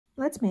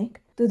Let's make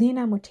Dudhi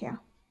Muthiya.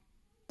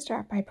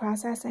 Start by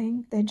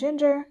processing the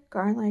ginger,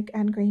 garlic,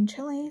 and green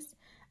chilies.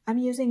 I'm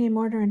using a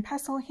mortar and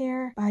pestle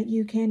here, but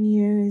you can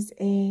use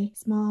a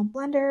small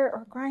blender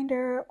or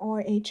grinder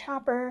or a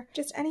chopper,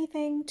 just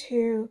anything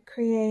to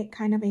create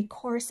kind of a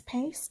coarse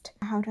paste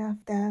out of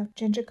the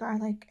ginger,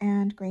 garlic,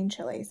 and green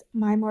chilies.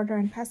 My mortar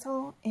and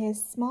pestle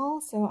is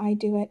small, so I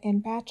do it in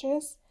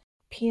batches.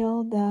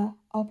 Peel the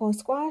opo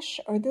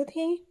squash or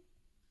dudhi.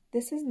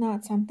 This is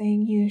not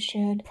something you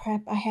should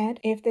prep ahead.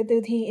 If the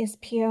dudhi is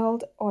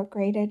peeled or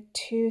grated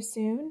too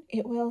soon,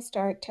 it will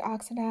start to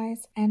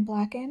oxidize and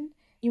blacken.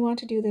 You want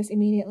to do this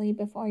immediately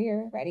before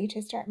you're ready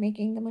to start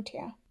making the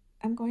muthiya.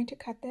 I'm going to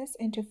cut this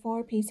into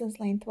 4 pieces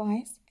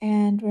lengthwise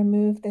and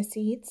remove the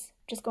seeds.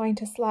 Just going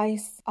to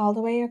slice all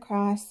the way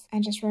across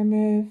and just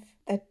remove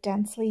the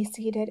densely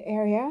seeded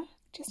area.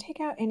 Just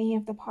take out any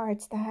of the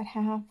parts that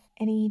have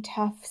any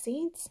tough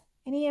seeds.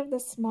 Any of the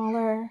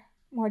smaller,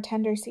 more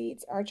tender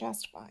seeds are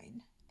just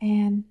fine.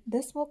 And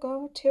this will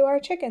go to our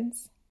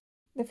chickens.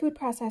 The food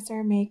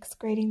processor makes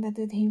grating the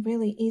dudhi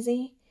really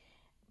easy,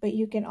 but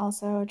you can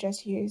also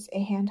just use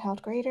a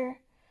handheld grater.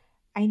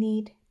 I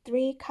need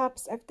 3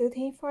 cups of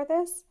dudhi for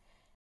this.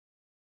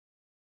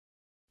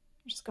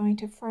 I'm just going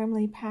to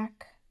firmly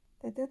pack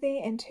the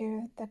dudhi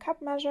into the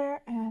cup measure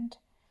and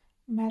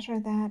measure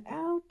that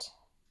out.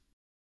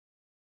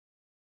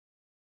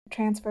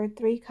 Transfer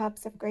 3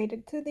 cups of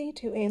grated dudhi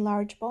to a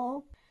large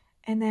bowl.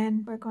 And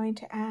then we're going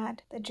to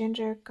add the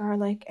ginger,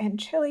 garlic, and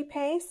chili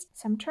paste,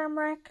 some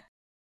turmeric,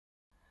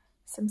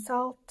 some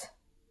salt,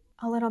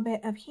 a little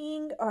bit of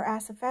hing or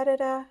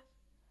asafoetida,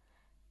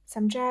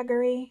 some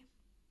jaggery,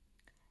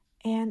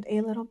 and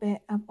a little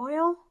bit of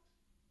oil.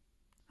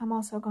 I'm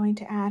also going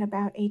to add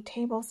about a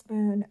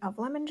tablespoon of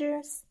lemon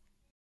juice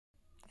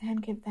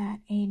and give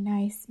that a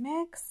nice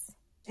mix.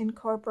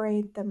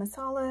 Incorporate the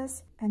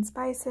masalas and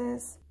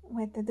spices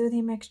with the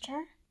dudhi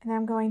mixture. And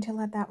I'm going to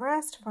let that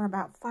rest for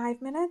about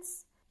 5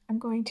 minutes. I'm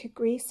going to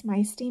grease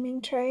my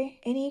steaming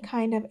tray. Any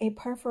kind of a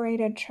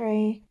perforated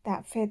tray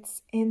that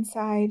fits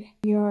inside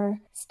your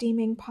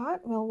steaming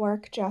pot will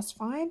work just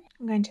fine.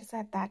 I'm going to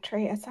set that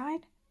tray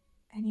aside,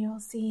 and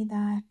you'll see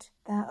that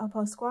the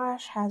opo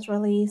squash has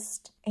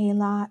released a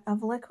lot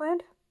of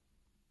liquid.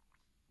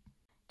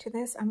 To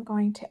this, I'm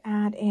going to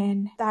add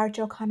in dar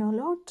chokhano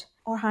lot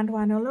or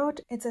handwano lot.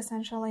 It's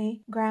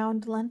essentially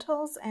ground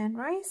lentils and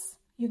rice.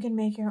 You can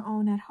make your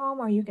own at home,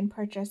 or you can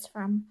purchase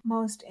from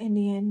most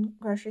Indian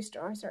grocery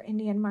stores or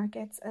Indian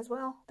markets as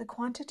well. The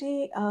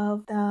quantity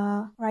of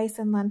the rice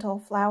and lentil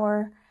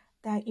flour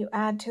that you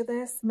add to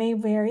this may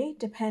vary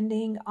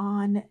depending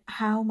on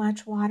how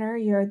much water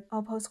your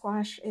opo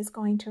squash is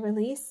going to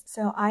release.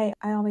 So I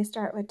always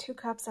start with 2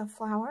 cups of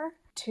flour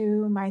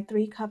to my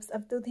 3 cups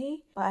of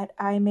dudhi, but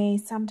I may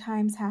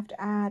sometimes have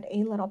to add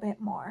a little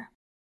bit more.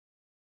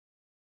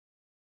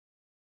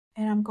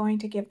 And I'm going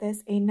to give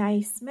this a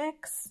nice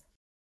mix.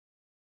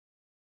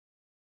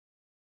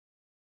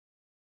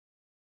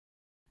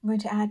 I'm going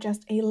to add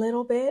just a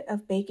little bit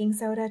of baking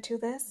soda to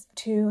this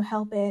to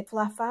help it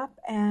fluff up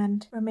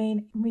and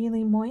remain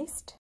really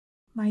moist.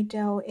 My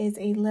dough is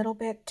a little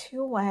bit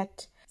too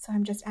wet, so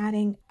I'm just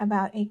adding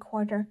about a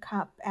 1/4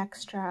 cup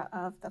extra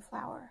of the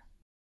flour.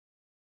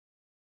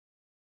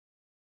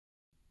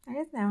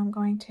 There it is. Now I'm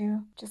going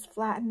to just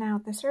flatten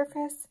out the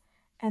surface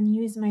and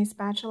use my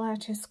spatula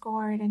to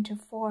score it into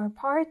 4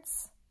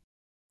 parts.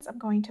 I'm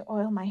going to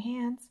oil my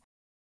hands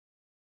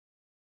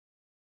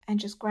and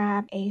just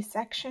grab a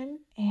section,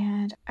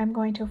 and I'm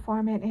going to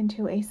form it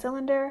into a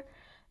cylinder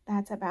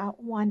that's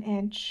about 1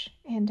 inch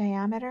in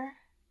diameter,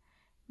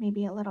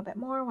 maybe a little bit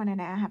more,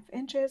 1.5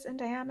 inches in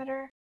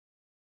diameter.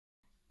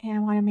 And I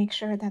want to make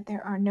sure that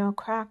there are no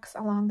cracks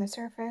along the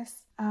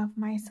surface of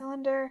my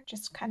cylinder.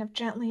 Just kind of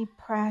gently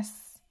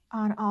press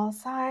on all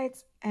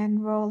sides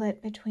and roll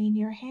it between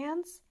your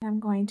hands. I'm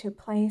going to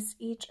place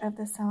each of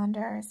the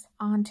cylinders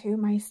onto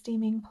my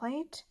steaming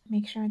plate.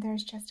 Make sure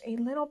there's just a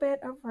little bit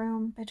of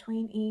room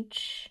between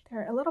each.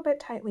 They're a little bit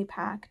tightly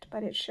packed,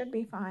 but it should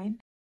be fine.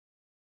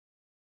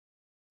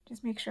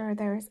 Just make sure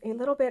there's a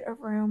little bit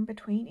of room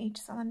between each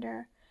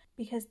cylinder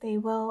because they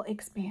will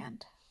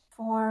expand.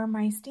 For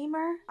my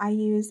steamer, I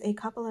use a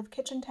couple of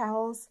kitchen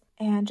towels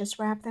and just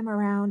wrap them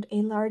around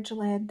a large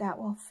lid that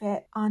will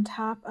fit on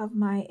top of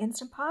my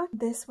Instant Pot.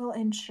 This will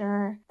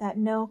ensure that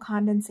no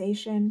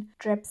condensation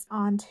drips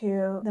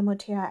onto the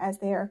muthiya as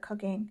they are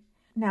cooking.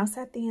 Now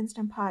set the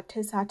Instant Pot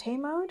to saute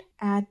mode.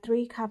 Add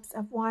 3 cups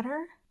of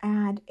water.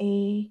 Add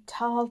a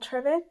tall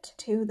trivet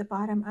to the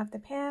bottom of the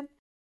pan.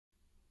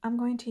 I'm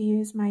going to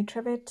use my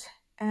trivet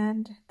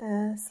and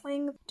the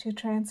sling to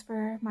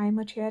transfer my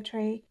muthiya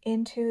tray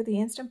into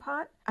the Instant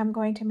Pot. I'm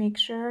going to make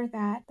sure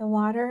that the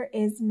water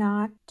is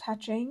not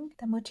touching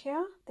the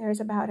muthiya. There's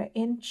about 1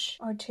 inch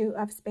or 2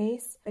 of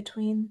space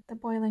between the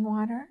boiling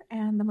water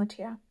and the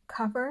muthiya.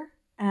 Cover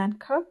and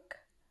cook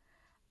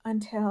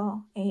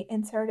until an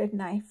inserted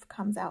knife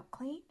comes out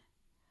clean.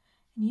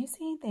 And you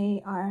see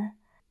they are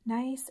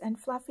nice and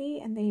fluffy,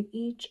 and they've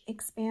each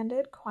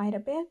expanded quite a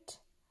bit.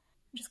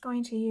 I'm just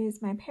going to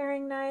use my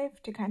paring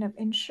knife to kind of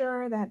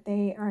ensure that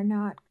they are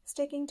not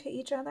sticking to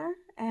each other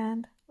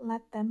and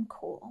let them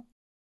cool.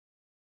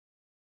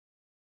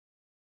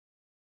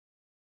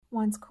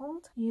 Once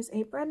cooled, use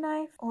a bread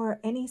knife or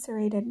any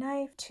serrated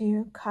knife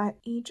to cut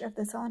each of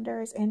the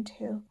cylinders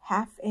into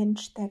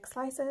 1/2-inch thick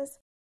slices.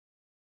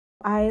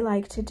 I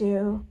like to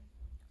do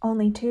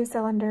only 2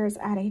 cylinders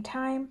at a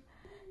time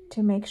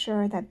to make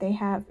sure that they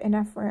have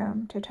enough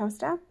room to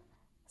toast up.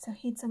 So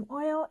heat some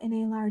oil in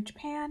a large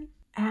pan,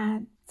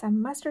 add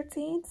some mustard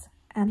seeds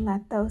and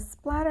let those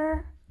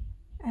splatter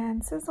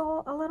and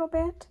sizzle a little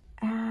bit.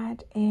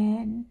 Add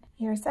in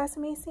your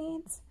sesame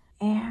seeds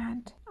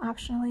and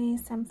optionally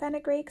some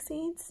fenugreek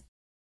seeds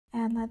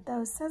and let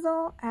those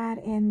sizzle. Add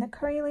in the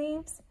curry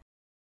leaves.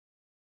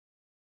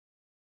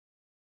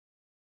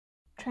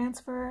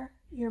 Transfer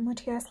your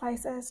muthiya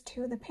slices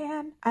to the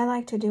pan. I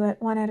like to do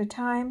it one at a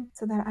time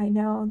so that I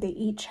know they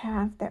each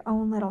have their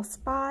own little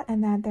spot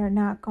and that they're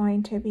not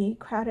going to be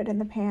crowded in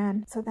the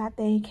pan, so that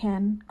they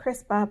can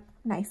crisp up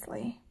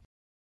nicely.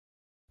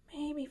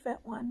 Maybe fit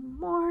one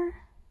more.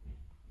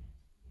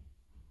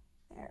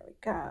 There we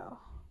go.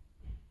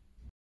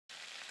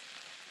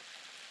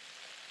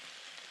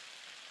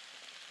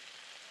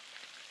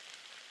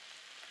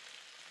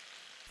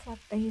 Flip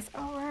these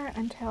over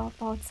until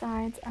both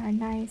sides are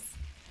nice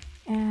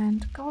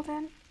and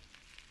golden.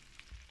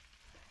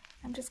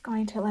 I'm just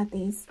going to let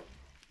these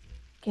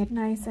get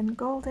nice and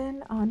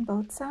golden on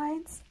both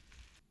sides.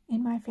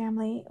 In my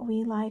family,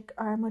 we like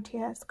our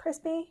muthiyas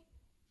crispy.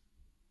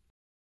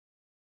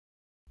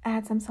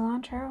 Add some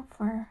cilantro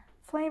for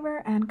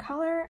flavor and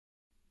color.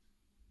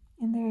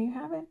 And there you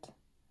have it.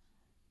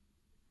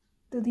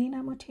 Dudhi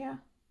Muthiya.